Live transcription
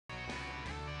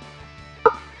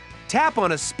Tap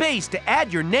on a space to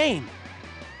add your name.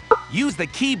 Use the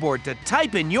keyboard to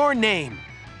type in your name.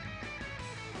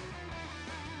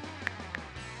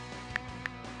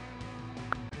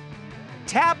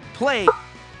 Tap play.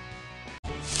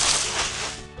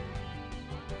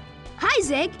 Hi,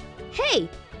 Zeg. Hey,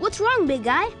 what's wrong, big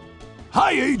guy?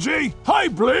 Hi, AJ. Hi,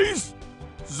 Blaze.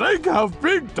 Zeg have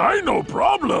big dino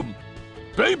problem.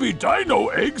 Baby dino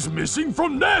eggs missing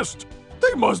from nest.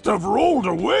 They must have rolled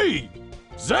away.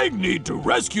 Zeg need to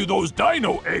rescue those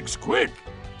dino eggs quick.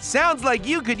 Sounds like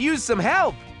you could use some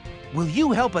help. Will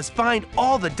you help us find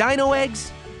all the dino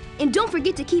eggs? And don't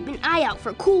forget to keep an eye out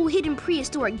for cool hidden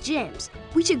prehistoric gems.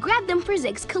 We should grab them for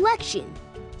Zeg's collection.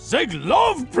 Zeg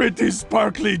love pretty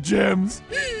sparkly gems.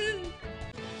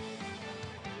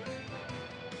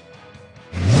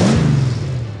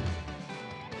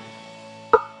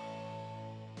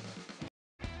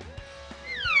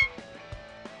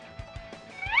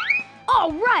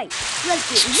 All right, let's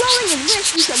get rolling and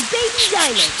rescue some baby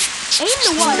dinos. Aim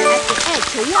the water at the egg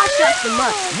to wash out the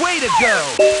mud. Way to go!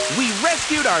 We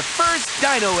rescued our first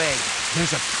dino egg.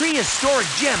 There's a prehistoric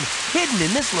gem hidden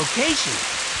in this location.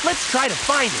 Let's try to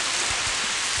find it.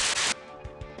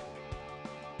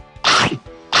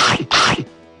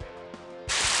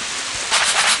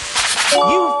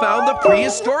 You found the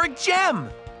prehistoric gem!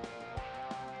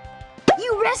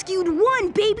 You rescued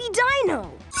one baby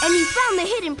dino, and you found the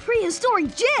hidden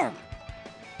prehistoric gem.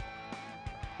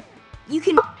 You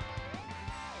can...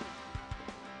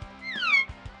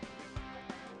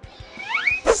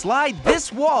 Slide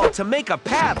this wall to make a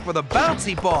path for the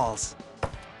bouncy balls.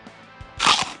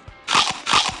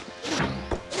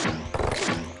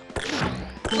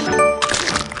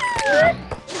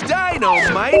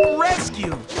 Dynamite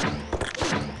rescue!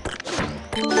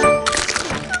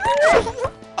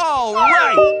 All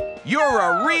right! You're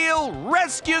a real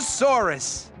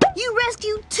Rescuesaurus! You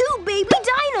rescued two baby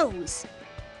dinos!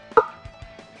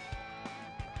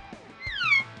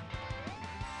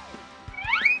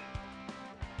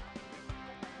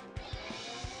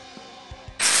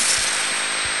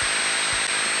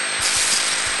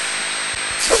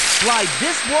 Slide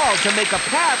this wall to make a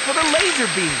path for the laser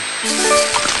beam.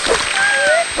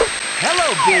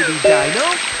 Hello, baby dino.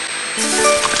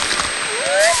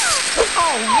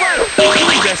 All right,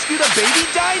 we rescued a baby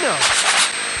dino.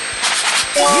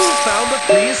 You found the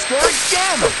prehistoric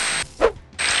gem.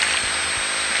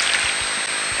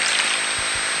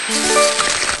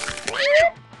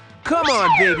 Come on,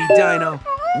 baby dino.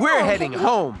 We're heading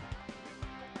home.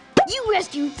 You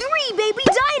rescued three baby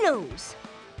dinos.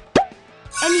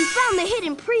 And you found the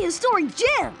hidden prehistoric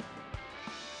gem.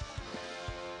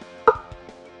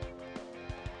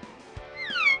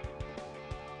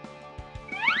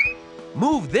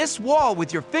 Move this wall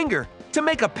with your finger to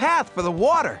make a path for the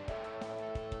water.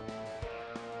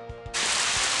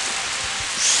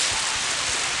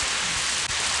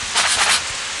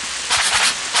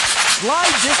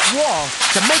 Slide this wall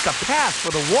to make a path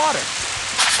for the water.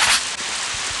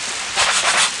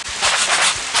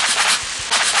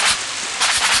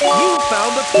 You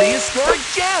found the prehistoric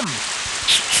gem!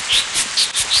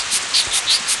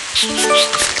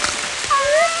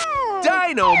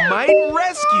 Dynamite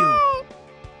rescue!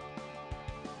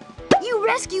 You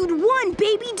rescued one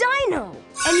baby dino,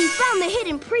 and you found the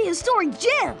hidden prehistoric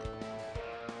gem.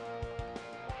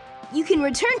 You can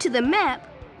return to the map,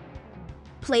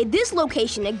 play this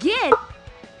location again,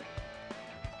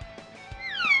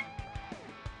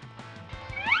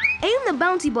 aim the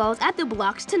bouncy balls at the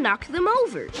blocks to knock them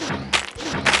over.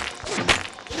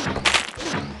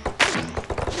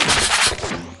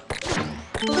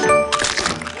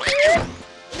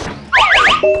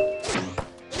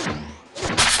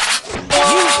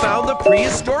 You found the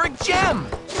prehistoric gem!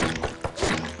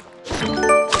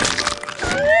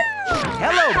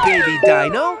 Hello, baby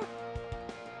dino!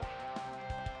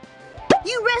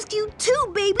 You rescued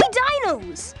two baby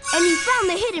dinos, and you found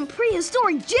the hidden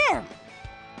prehistoric gem.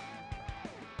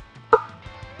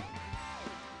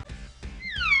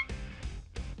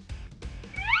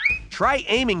 Try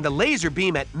aiming the laser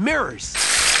beam at mirrors.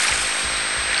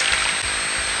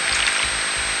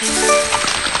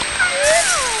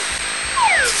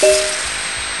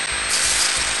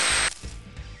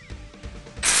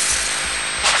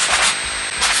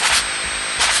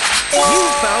 You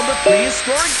found the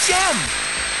prehistoric gem!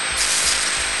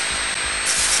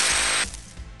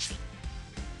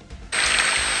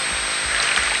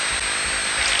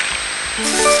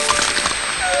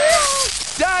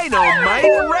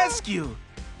 Dynamite rescue!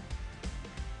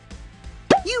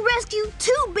 You rescued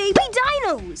two baby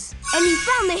dinos, and you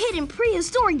found the hidden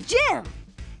prehistoric gem.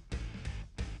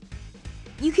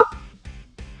 You can...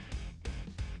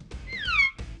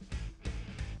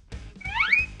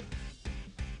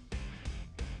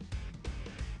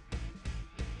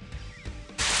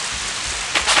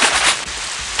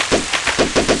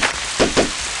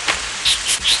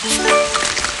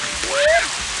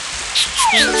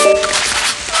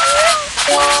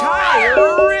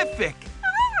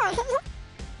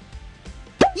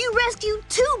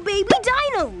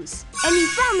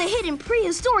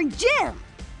 gem.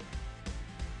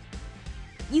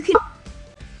 You can...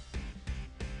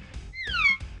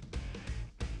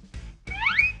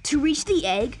 To reach the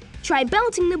egg, try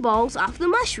bouncing the balls off the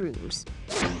mushrooms.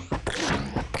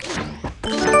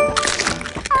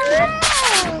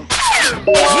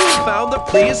 You found the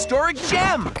prehistoric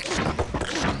gem!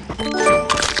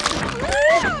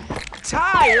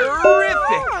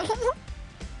 Terrific!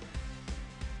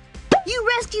 You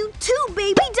rescued 2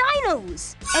 baby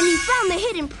dinos! And you found the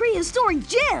hidden prehistoric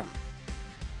gem!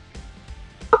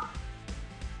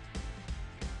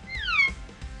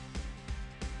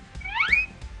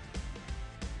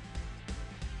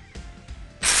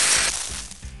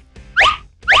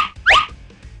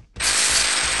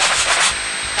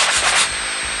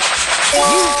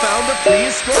 You found the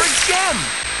prehistoric gem!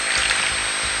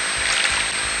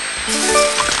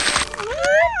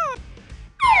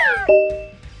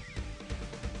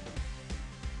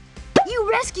 You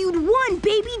rescued 1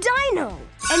 baby dino!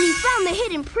 And you found the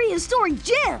hidden prehistoric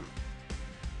gem!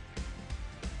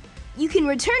 You can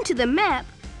return to the map,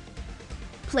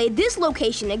 play this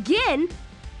location again,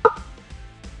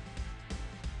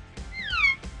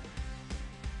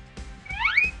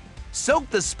 Soak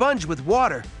the sponge with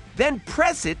water, then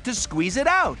press it to squeeze it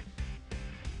out.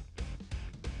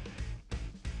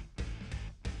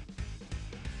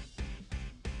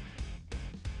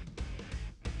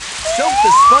 Soak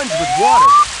the sponge with water,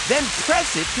 then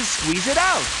press it to squeeze it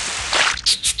out.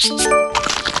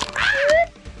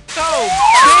 Oh,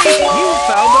 baby, you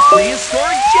found the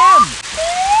prehistoric gem!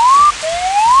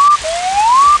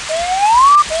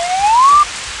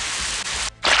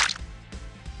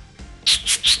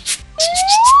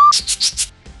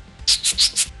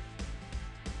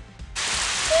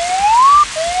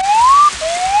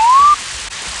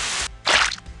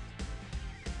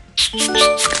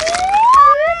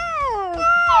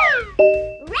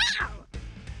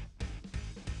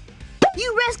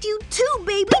 You rescued 2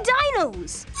 baby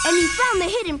dinos! And you found the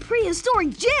hidden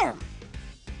prehistoric gem!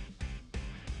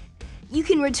 You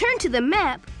can return to the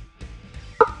map,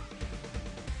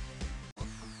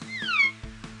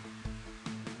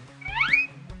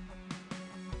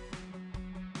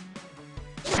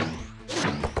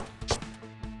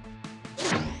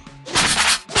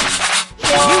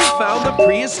 You found the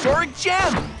prehistoric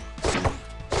gem!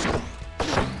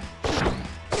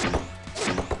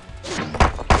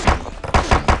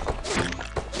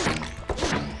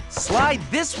 Slide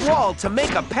this wall to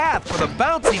make a path for the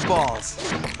bouncy balls.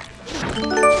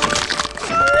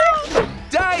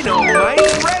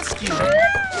 Dynamite rescue!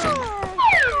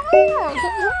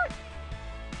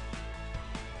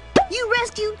 you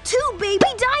rescued 2 baby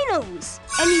dinos!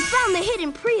 And you found the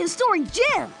hidden prehistoric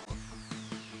gem!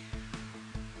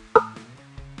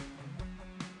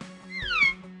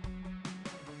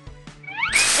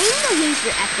 Aim the laser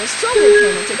at the solar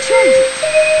panel to charge it.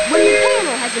 When the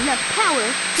panel has enough power,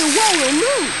 the wall will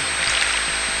move.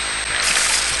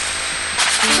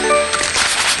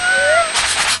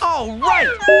 All right!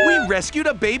 We rescued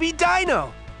a baby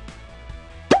dino!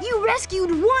 You rescued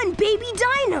 1 baby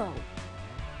dino!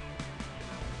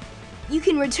 You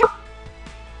can return...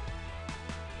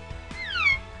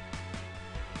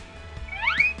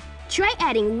 Try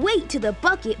adding weight to the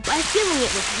bucket by filling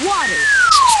it with water.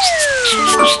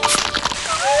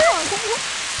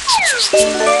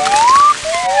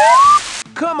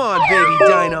 Come on, baby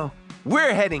dino.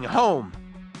 We're heading home.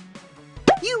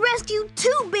 You rescued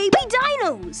 2 baby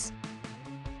dinos!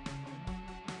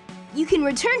 You can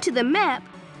return to the map,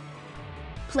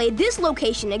 play this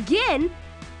location again,